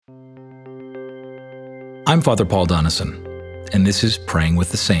I'm Father Paul Donison, and this is Praying with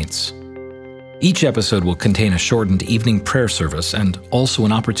the Saints. Each episode will contain a shortened evening prayer service and also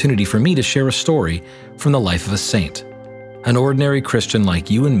an opportunity for me to share a story from the life of a saint, an ordinary Christian like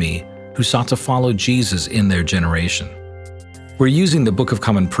you and me who sought to follow Jesus in their generation. We're using the Book of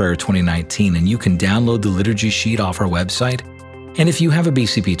Common Prayer 2019, and you can download the liturgy sheet off our website. And if you have a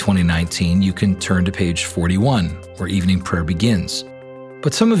BCP 2019, you can turn to page 41, where evening prayer begins.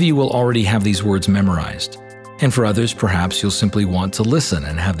 But some of you will already have these words memorized, and for others, perhaps you'll simply want to listen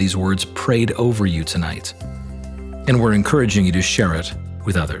and have these words prayed over you tonight. And we're encouraging you to share it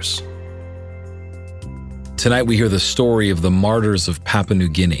with others. Tonight we hear the story of the martyrs of Papua New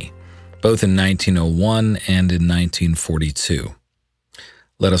Guinea, both in 1901 and in 1942.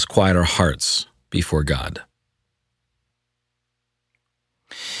 Let us quiet our hearts before God.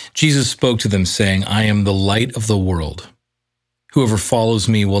 Jesus spoke to them, saying, "I am the light of the world. Whoever follows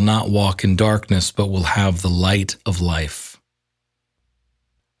me will not walk in darkness, but will have the light of life."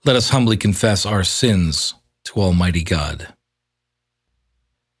 Let us humbly confess our sins to Almighty God.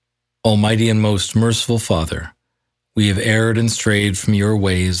 Almighty and most merciful Father, we have erred and strayed from your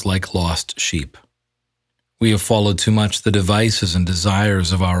ways like lost sheep. We have followed too much the devices and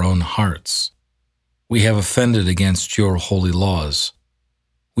desires of our own hearts. We have offended against your holy laws.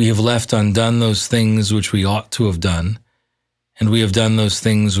 We have left undone those things which we ought to have done, and we have done those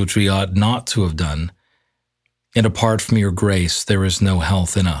things which we ought not to have done, and apart from your grace there is no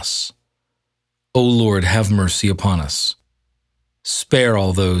health in us. O Lord, have mercy upon us. Spare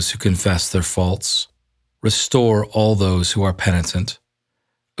all those who confess their faults. Restore all those who are penitent,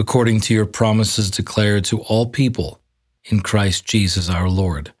 according to your promises declared to all people in Christ Jesus our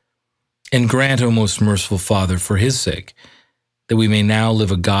Lord. And grant, O most merciful Father, for his sake, that we may now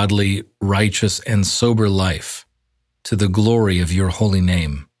live a godly, righteous, and sober life, to the glory of your holy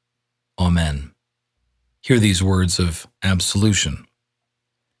name. Amen. Hear these words of absolution.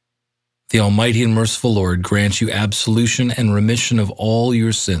 The Almighty and merciful Lord grant you absolution and remission of all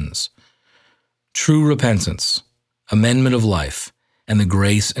your sins, true repentance, amendment of life, and the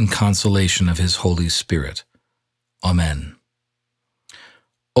grace and consolation of his Holy Spirit. Amen.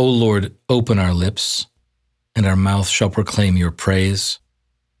 O Lord, open our lips, and our mouth shall proclaim your praise.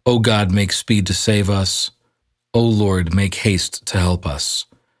 O God, make speed to save us. O Lord, make haste to help us.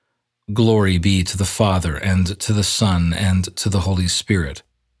 Glory be to the Father, and to the Son, and to the Holy Spirit,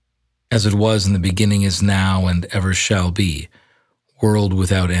 as it was in the beginning, is now, and ever shall be, world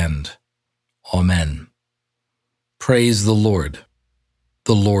without end. Amen. Praise the Lord.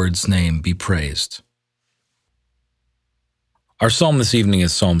 The Lord's name be praised. Our psalm this evening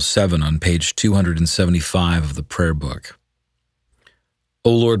is Psalm 7 on page 275 of the prayer book.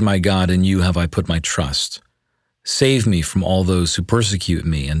 O Lord my God, in you have I put my trust. Save me from all those who persecute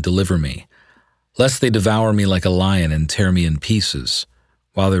me, and deliver me, lest they devour me like a lion and tear me in pieces,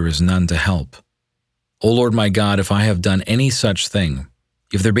 while there is none to help. O Lord my God, if I have done any such thing,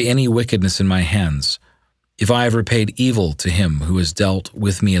 if there be any wickedness in my hands, if I have repaid evil to him who has dealt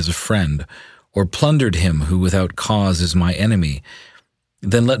with me as a friend, or plundered him who without cause is my enemy,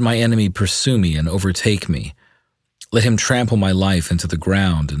 then let my enemy pursue me and overtake me. Let him trample my life into the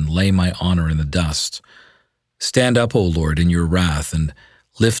ground and lay my honor in the dust. Stand up, O Lord, in your wrath, and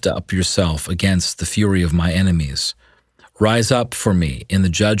lift up yourself against the fury of my enemies. Rise up for me in the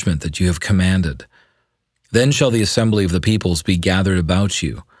judgment that you have commanded. Then shall the assembly of the peoples be gathered about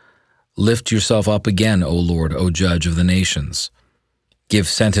you. Lift yourself up again, O Lord, O Judge of the nations. Give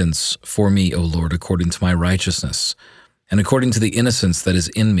sentence for me, O Lord, according to my righteousness, and according to the innocence that is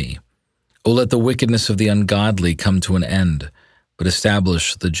in me. O let the wickedness of the ungodly come to an end, but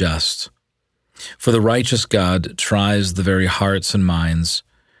establish the just. For the righteous God tries the very hearts and minds.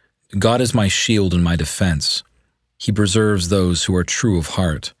 God is my shield and my defense. He preserves those who are true of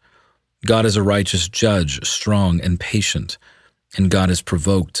heart. God is a righteous judge, strong and patient, and God is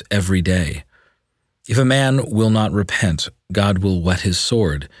provoked every day. If a man will not repent, God will whet his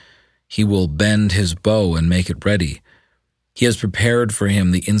sword. He will bend his bow and make it ready. He has prepared for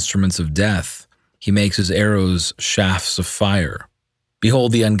him the instruments of death. He makes his arrows shafts of fire.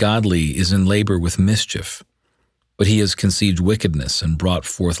 Behold, the ungodly is in labor with mischief, but he has conceived wickedness and brought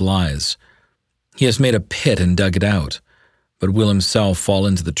forth lies. He has made a pit and dug it out, but will himself fall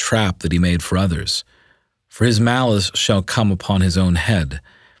into the trap that he made for others. For his malice shall come upon his own head,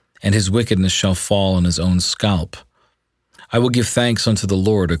 and his wickedness shall fall on his own scalp. I will give thanks unto the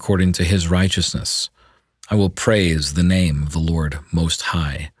Lord according to his righteousness. I will praise the name of the Lord Most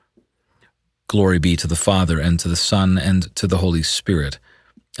High. Glory be to the Father, and to the Son, and to the Holy Spirit,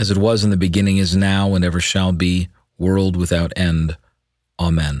 as it was in the beginning, is now, and ever shall be, world without end.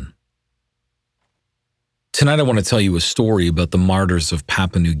 Amen. Tonight I want to tell you a story about the martyrs of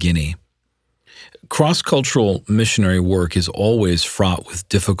Papua New Guinea. Cross-cultural missionary work is always fraught with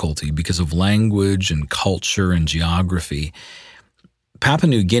difficulty because of language and culture and geography. Papua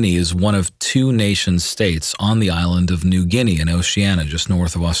New Guinea is one of two nation-states on the island of New Guinea in Oceania, just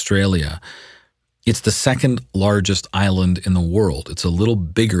north of Australia. It's the second largest island in the world. It's a little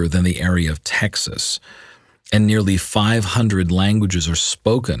bigger than the area of Texas. And nearly 500 languages are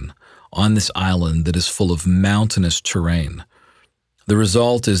spoken on this island that is full of mountainous terrain. The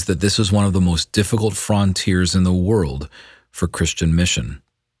result is that this is one of the most difficult frontiers in the world for Christian mission.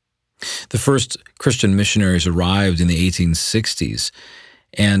 The first Christian missionaries arrived in the 1860s,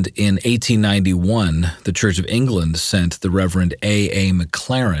 and in 1891, the Church of England sent the Reverend A.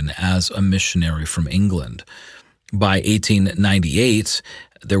 McLaren as a missionary from England. By 1898,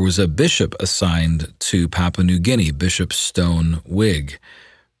 there was a bishop assigned to Papua New Guinea, Bishop Stone Wig.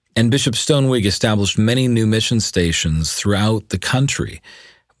 And Bishop Stone Wig established many new mission stations throughout the country,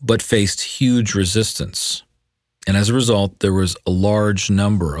 but faced huge resistance. And as a result, there was a large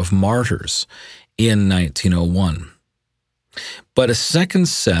number of martyrs in 1901. But a second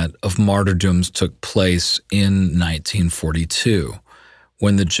set of martyrdoms took place in 1942,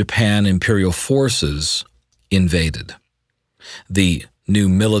 when the Japan Imperial Forces invaded. The new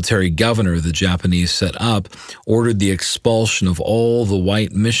military governor the Japanese set up ordered the expulsion of all the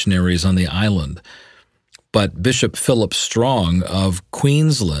white missionaries on the island. But Bishop Philip Strong of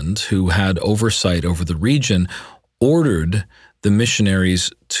Queensland, who had oversight over the region, ordered the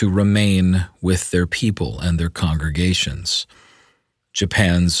missionaries to remain with their people and their congregations.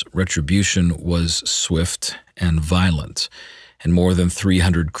 Japan's retribution was swift and violent, and more than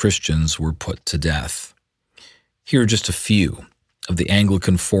 300 Christians were put to death. Here are just a few of the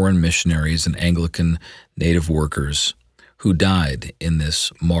Anglican foreign missionaries and Anglican native workers who died in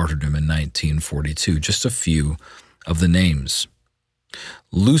this martyrdom in 1942. Just a few of the names.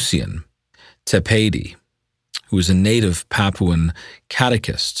 Lucian Tepedi, who was a native Papuan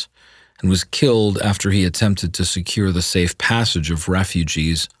catechist and was killed after he attempted to secure the safe passage of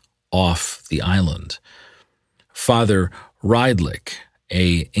refugees off the island. Father Rydlick,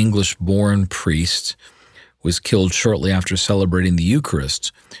 an English-born priest, was killed shortly after celebrating the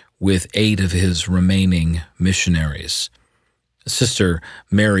Eucharist with 8 of his remaining missionaries. Sister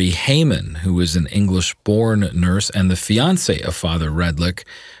Mary Heyman, who was an English-born nurse and the fiancée of Father Redlick,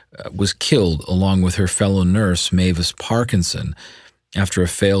 was killed along with her fellow nurse Mavis Parkinson after a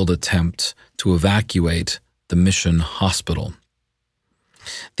failed attempt to evacuate the mission hospital.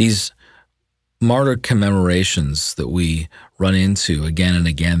 These martyr commemorations that we run into again and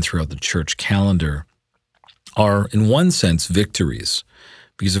again throughout the church calendar are, in one sense, victories,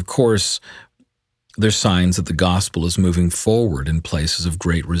 because, of course, they're signs that the gospel is moving forward in places of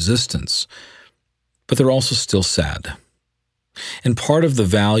great resistance, but they're also still sad. And part of the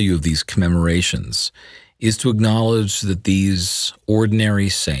value of these commemorations is to acknowledge that these ordinary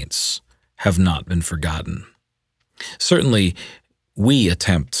saints have not been forgotten. Certainly, we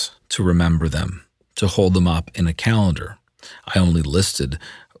attempt to remember them, to hold them up in a calendar. I only listed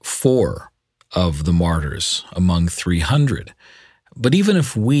 4 of the martyrs among 300. But even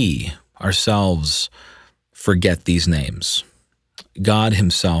if we ourselves forget these names, God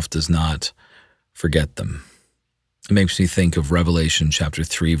himself does not forget them. It makes me think of Revelation chapter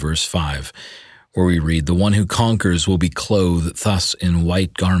 3, verse 5, where we read, "The one who conquers will be clothed thus in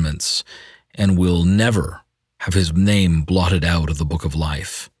white garments and will never have his name blotted out of the book of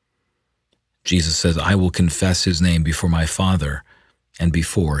life." Jesus says, "I will confess his name before my Father and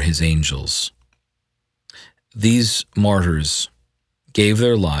before his angels." These martyrs gave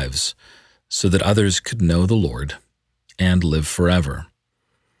their lives so that others could know the Lord and live forever.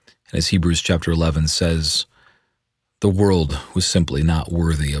 And as Hebrews chapter 11 says, the world was simply not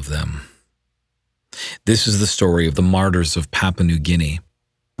worthy of them. This is the story of the martyrs of Papua New Guinea,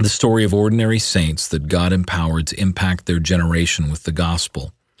 the story of ordinary saints that God empowered to impact their generation with the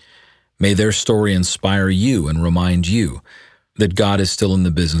gospel. May their story inspire you and remind you that God is still in the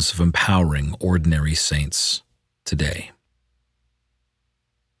business of empowering ordinary saints today.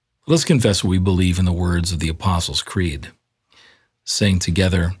 Let's confess we believe in the words of the Apostles' Creed, saying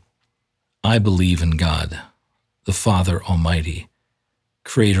together, "I believe in God, the Father Almighty,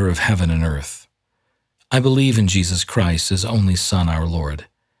 creator of heaven and earth. I believe in Jesus Christ, his only Son, our Lord.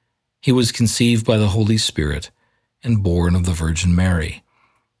 He was conceived by the Holy Spirit and born of the Virgin Mary.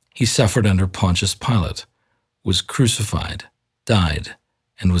 He suffered under Pontius Pilate, was crucified, died,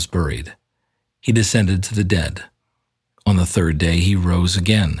 and was buried. He descended to the dead. On the 3rd day he rose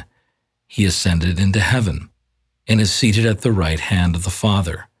again. He ascended into heaven and is seated at the right hand of the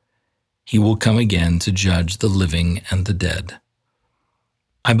Father. He will come again to judge the living and the dead.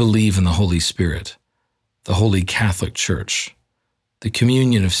 I believe in the Holy Spirit, the Holy Catholic Church, the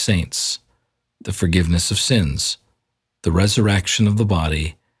communion of saints, the forgiveness of sins, the resurrection of the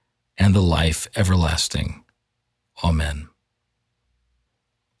body, and the life everlasting. Amen.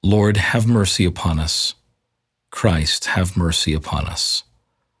 Lord, have mercy upon us. Christ, have mercy upon us.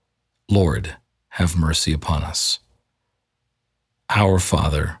 Lord, have mercy upon us. Our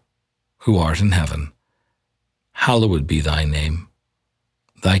Father, who art in heaven, hallowed be thy name.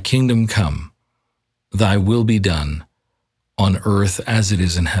 Thy kingdom come, thy will be done, on earth as it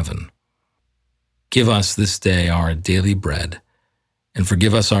is in heaven. Give us this day our daily bread, and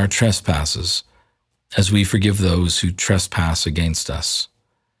forgive us our trespasses, as we forgive those who trespass against us.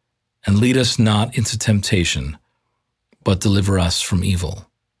 And lead us not into temptation, but deliver us from evil.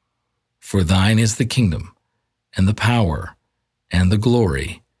 For thine is the kingdom, and the power, and the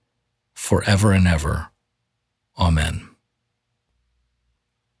glory, forever and ever. Amen.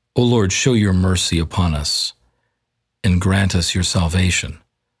 O Lord, show your mercy upon us, and grant us your salvation.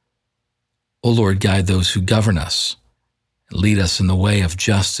 O Lord, guide those who govern us, and lead us in the way of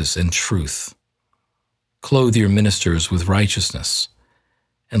justice and truth. Clothe your ministers with righteousness,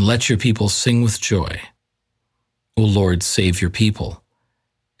 and let your people sing with joy. O Lord, save your people,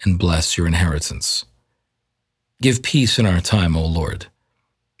 and bless your inheritance. Give peace in our time, O Lord,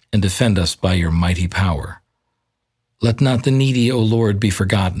 and defend us by your mighty power. Let not the needy, O Lord, be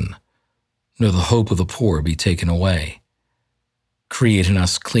forgotten, nor the hope of the poor be taken away. Create in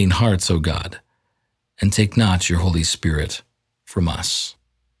us clean hearts, O God, and take not your Holy Spirit from us.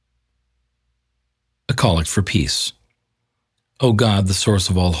 A Collect for Peace. O God, the source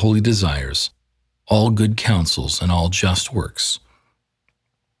of all holy desires, all good counsels, and all just works,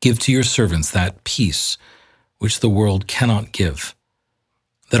 give to your servants that peace which the world cannot give,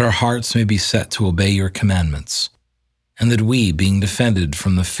 that our hearts may be set to obey your commandments, and that we, being defended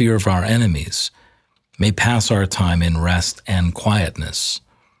from the fear of our enemies, may pass our time in rest and quietness,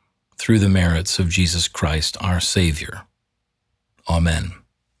 through the merits of Jesus Christ our Savior. Amen.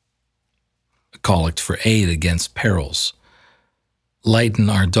 A Collect for Aid against Perils. Lighten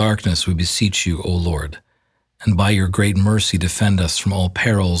our darkness, we beseech you, O Lord, and by your great mercy defend us from all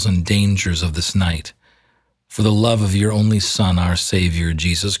perils and dangers of this night, for the love of your only Son, our Savior,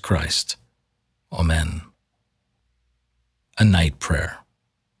 Jesus Christ. Amen. A Night Prayer.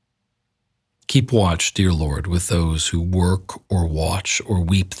 Keep watch, dear Lord, with those who work or watch or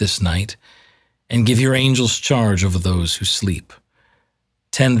weep this night, and give your angels charge over those who sleep.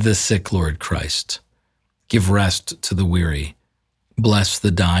 Tend the sick, Lord Christ. Give rest to the weary. Bless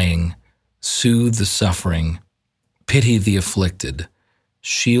the dying. Soothe the suffering. Pity the afflicted.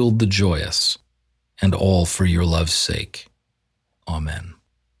 Shield the joyous. And all for your love's sake. Amen.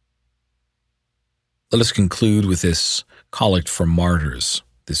 Let us conclude with this Collect for Martyrs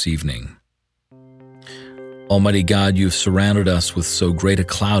this evening. Almighty God, you have surrounded us with so great a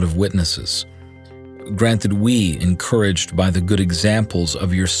cloud of witnesses. Grant that we, encouraged by the good examples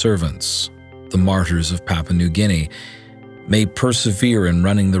of your servants, the martyrs of Papua New Guinea, may persevere in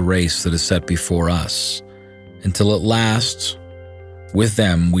running the race that is set before us, until at last, with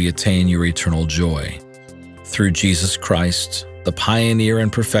them, we attain your eternal joy. Through Jesus Christ, the pioneer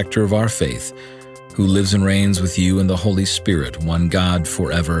and perfecter of our faith, who lives and reigns with you in the Holy Spirit, one God,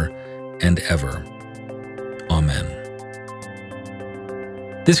 forever and ever. Amen.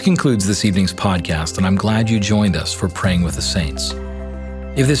 This concludes this evening's podcast, and I'm glad you joined us for Praying with the Saints.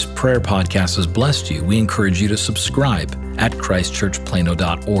 If this prayer podcast has blessed you, we encourage you to subscribe at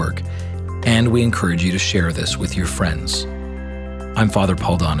christchurchplano.org, and we encourage you to share this with your friends. I'm Father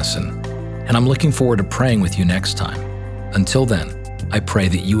Paul Donison, and I'm looking forward to praying with you next time. Until then, I pray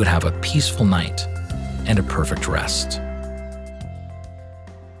that you would have a peaceful night and a perfect rest.